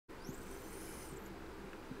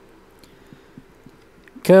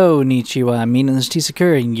Konnichiwa, my name is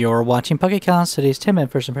T-Sakura, and you're watching Pocket Cast. Today's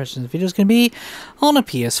 10-minute first impressions video is going to be on a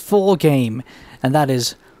PS4 game, and that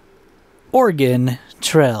is Oregon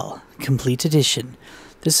Trail Complete Edition.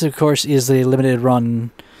 This, of course, is the limited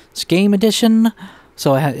run game edition,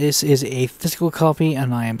 so this is a physical copy,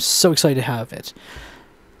 and I am so excited to have it.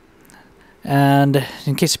 And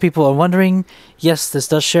in case people are wondering, yes, this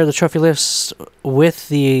does share the trophy list with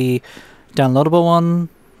the downloadable one.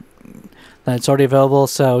 That's already available,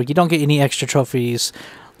 so you don't get any extra trophies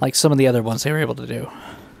like some of the other ones they were able to do.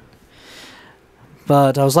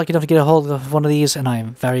 But I was lucky enough to get a hold of one of these, and I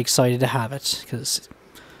am very excited to have it, because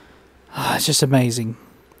it's just amazing.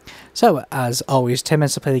 So, as always, 10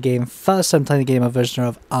 minutes to play the game. First, I'm playing the game a version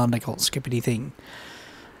of and I call it skippity thing.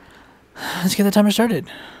 Let's get the timer started.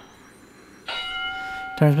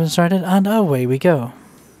 Timer's been started, and away we go.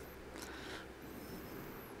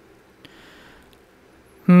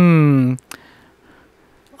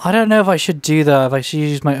 I don't know if I should do that, if I should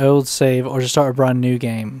use my old save or just start a brand new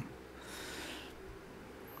game.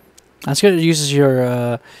 That's good, it uses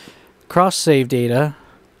your cross-save data.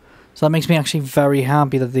 So that makes me actually very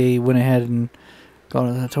happy that they went ahead and got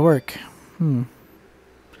it to work. Let's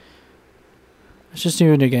just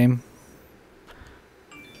do a new game.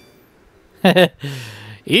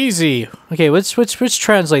 Easy! Okay, let's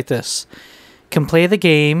translate this. Can play the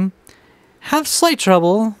game, have slight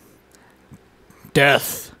trouble,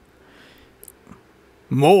 death.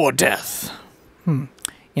 More death.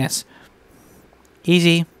 Yes.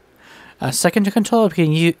 Easy. Second to control,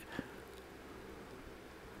 can you...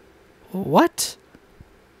 What?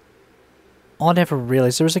 Oh, I never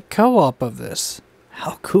realized there was a co-op of this.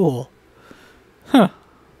 How cool. Huh.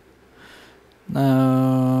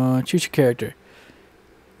 Choose your character.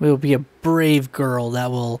 Will be a brave girl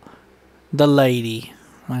that will... The lady.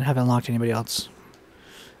 I haven't unlocked anybody else.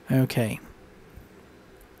 Okay.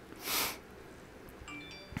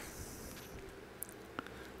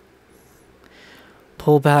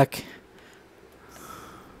 Pull back.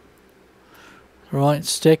 Right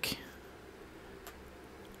stick.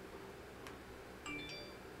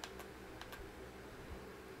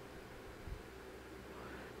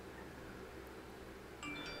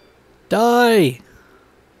 Die!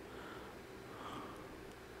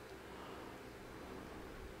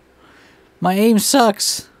 My aim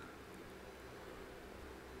sucks!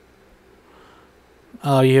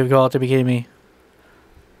 Oh, you've got to be kidding me.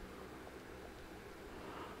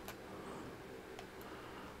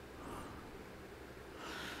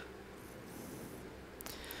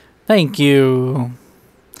 Thank you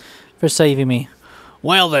for saving me.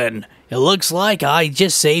 Well then, it looks like I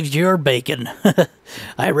just saved your bacon.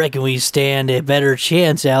 I reckon we stand a better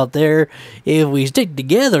chance out there if we stick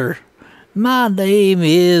together. My name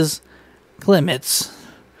is Clements.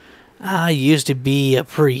 I used to be a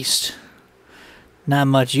priest. Not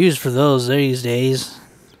much use for those these days.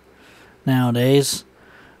 Nowadays.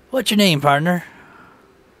 What's your name, partner?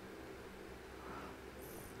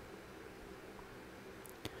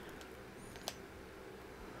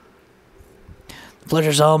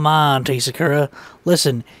 Pleasure's all mine, T-Sakura.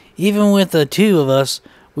 Listen, even with the two of us,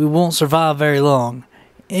 we won't survive very long.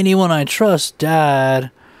 Anyone I trust died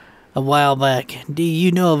a while back. Do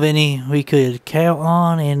you know of any we could count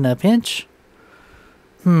on in a pinch?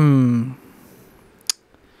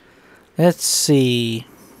 Let's see.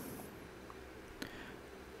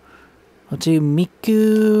 I'll do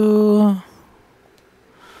Miku.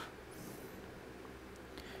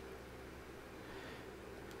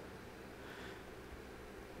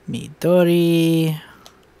 Midori.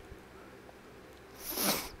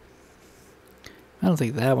 I don't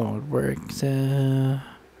think that one would work.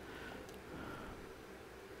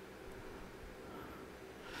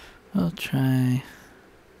 I'll try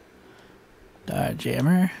Dart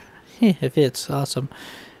Jammer. If it's awesome.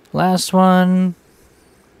 Last one.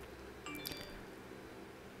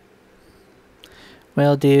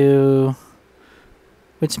 We'll do...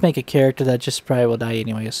 Let's make a character that just probably will die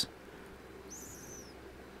anyways.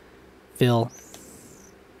 Phil.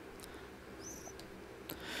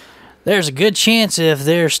 There's a good chance if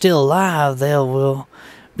they're still alive, they will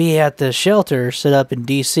be at the shelter set up in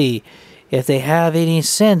DC. If they have any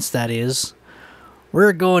sense, that is.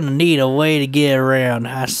 We're going to need a way to get around.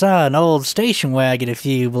 I saw an old station wagon a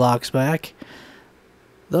few blocks back.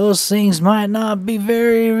 Those things might not be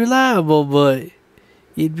very reliable, but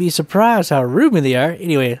you'd be surprised how roomy they are.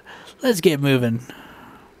 Anyway, let's get moving.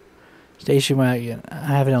 Station wagon. I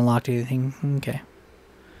haven't unlocked anything. Okay.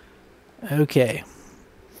 Okay.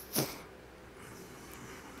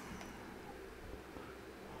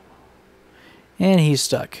 And he's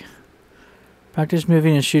stuck. Practice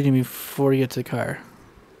moving and shooting before you get to the car.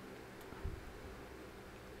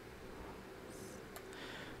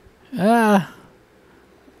 Ah.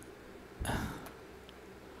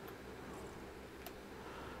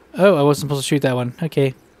 Oh, I wasn't supposed to shoot that one.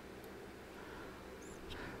 Okay.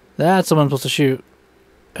 That's the one I'm supposed to shoot.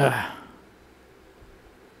 Yeah,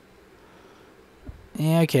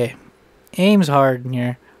 okay. Aim's hard in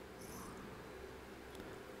here.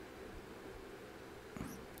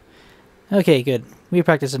 Okay, good. We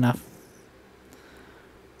practiced enough.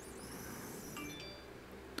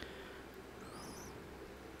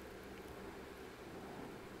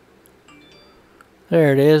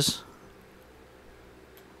 There it is.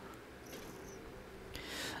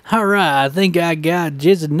 Alright, I think I got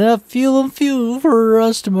just enough fuel for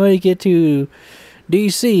us to make it to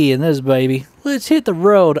DC in this baby. Let's hit the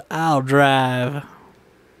road. I'll drive.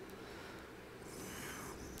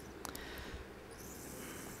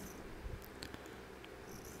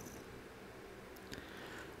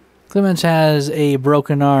 Clemens has a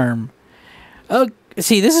broken arm. Oh,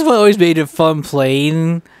 see, this is what always made it fun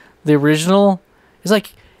playing the original. It's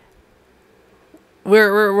like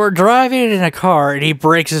we're driving in a car and he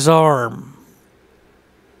breaks his arm.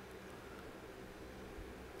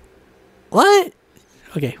 What?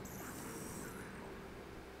 Okay.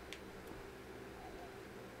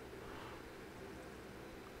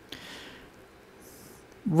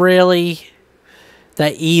 Really?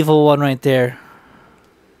 That evil one right there.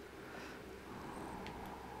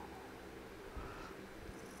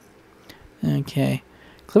 Okay.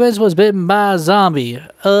 Clemens was bitten by a zombie.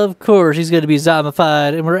 Of course, he's going to be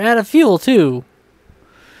zombified. And we're out of fuel, too.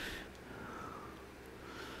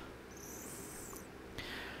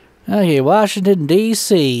 Okay, Washington,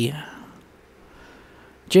 D.C.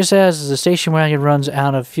 Just as the station wagon runs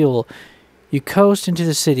out of fuel, you coast into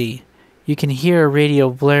the city. You can hear a radio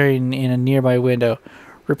blaring in a nearby window.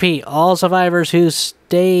 Repeat, all survivors who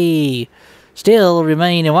still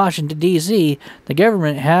remain in Washington, D.C., the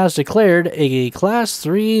government has declared a Class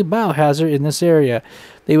 3 biohazard in this area.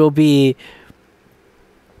 They will be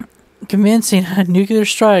commencing a nuclear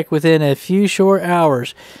strike within a few short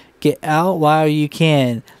hours. Get out while you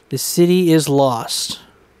can. The city is lost.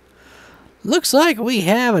 Looks like we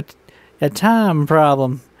have a time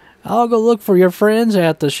problem. I'll go look for your friends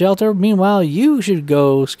at the shelter. Meanwhile, you should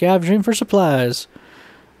go scavenging for supplies.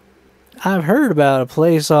 I've heard about a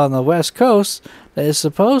place on the West Coast that is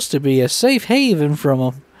supposed to be a safe haven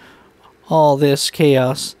from all this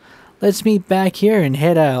chaos. Let's meet back here and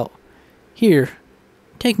head out. Here,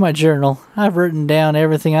 take my journal. I've written down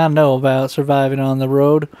everything I know about surviving on the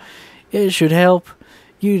road. It should help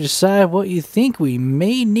you decide what you think we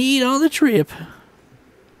may need on the trip.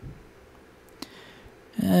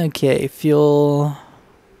 Okay, fuel.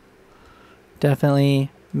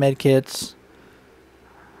 Definitely medkits.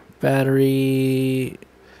 Battery,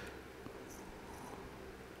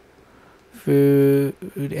 food,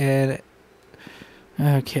 and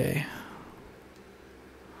okay.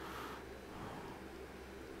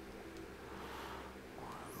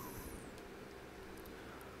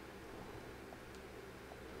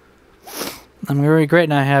 I'm going to regret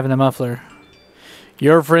not having a muffler.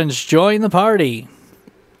 Your friends join the party.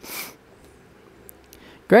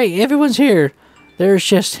 Great, everyone's here. There's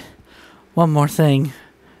just one more thing.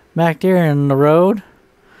 Back there in the road,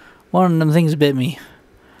 one of them things bit me.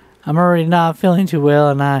 I'm already not feeling too well,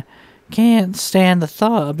 and I can't stand the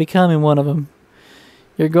thought of becoming one of them.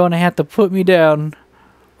 You're going to have to put me down.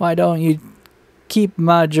 Why don't you keep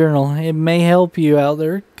my journal? It may help you out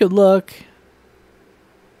there. Good luck.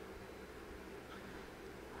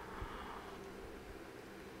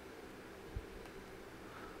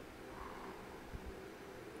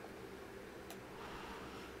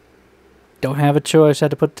 Don't have a choice. Had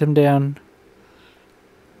to put them down.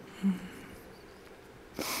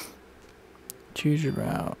 Choose your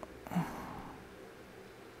route.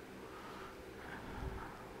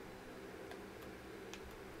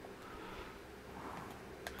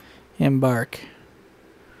 Embark.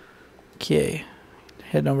 Okay.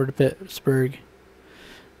 Heading over to Pittsburgh.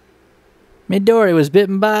 Midori was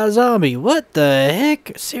bitten by a zombie. What the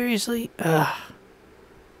heck? Seriously? Ugh.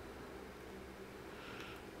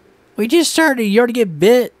 We just started. You already get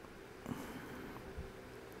bit.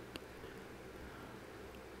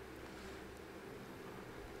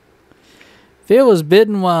 Phil was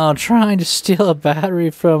bitten while trying to steal a battery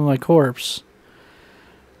from a corpse.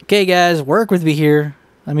 Okay, guys, work with me here.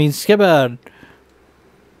 I mean, skip out.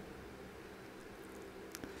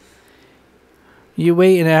 You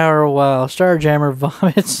wait an hour while Starjammer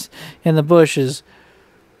vomits in the bushes.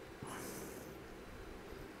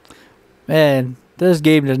 Man, this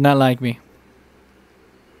game does not like me.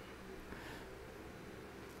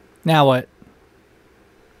 Now what?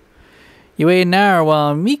 You wait an hour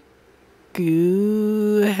while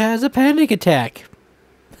Goku has a panic attack.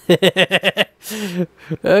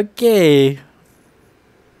 Okay.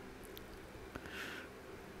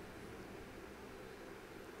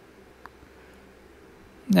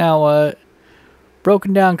 Now what?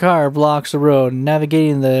 Broken down car blocks the road.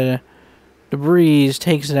 Navigating the debris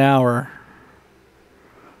takes an hour.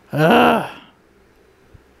 Ugh.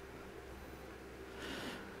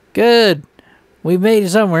 Good. We made it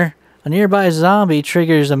somewhere. A nearby zombie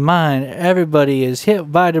triggers a mine. Everybody is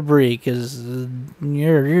hit by debris because who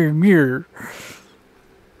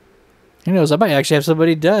knows? I might actually have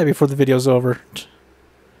somebody die before the video's over.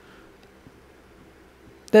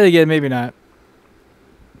 Then again, maybe not.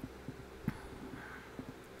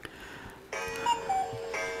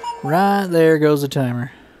 Right there goes the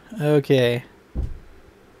timer. Okay.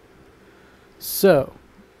 So,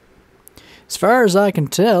 as far as I can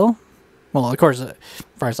tell, well, of course, as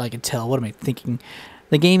far as I can tell, what am I thinking?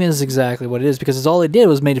 The game is exactly what it is because all it did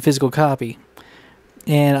was made a physical copy.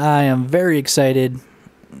 And I am very excited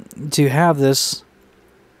to have this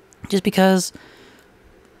just because,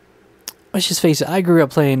 let's just face it, I grew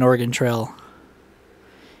up playing Oregon Trail.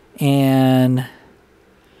 And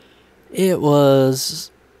it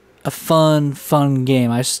was a fun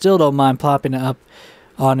game. I still don't mind popping it up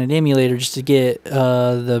on an emulator just to get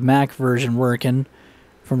the Mac version working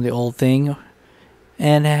from the old thing,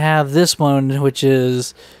 and have this one, which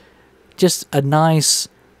is just a nice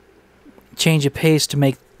change of pace to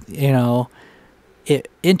make, you know, it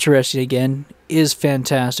interesting again, is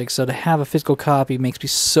fantastic. So to have a physical copy makes me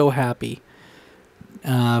so happy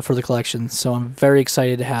for the collection. So I'm very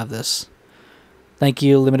excited to have this. Thank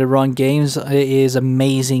you, Limited Run Games. It is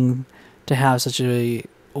amazing to have such a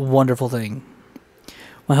wonderful thing.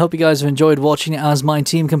 Well, I hope you guys have enjoyed watching as my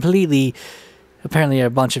team completely, apparently a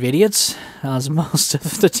bunch of idiots, as most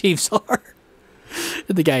of the teams are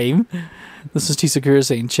in the game. This is T Sakura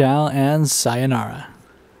saying ciao and sayonara.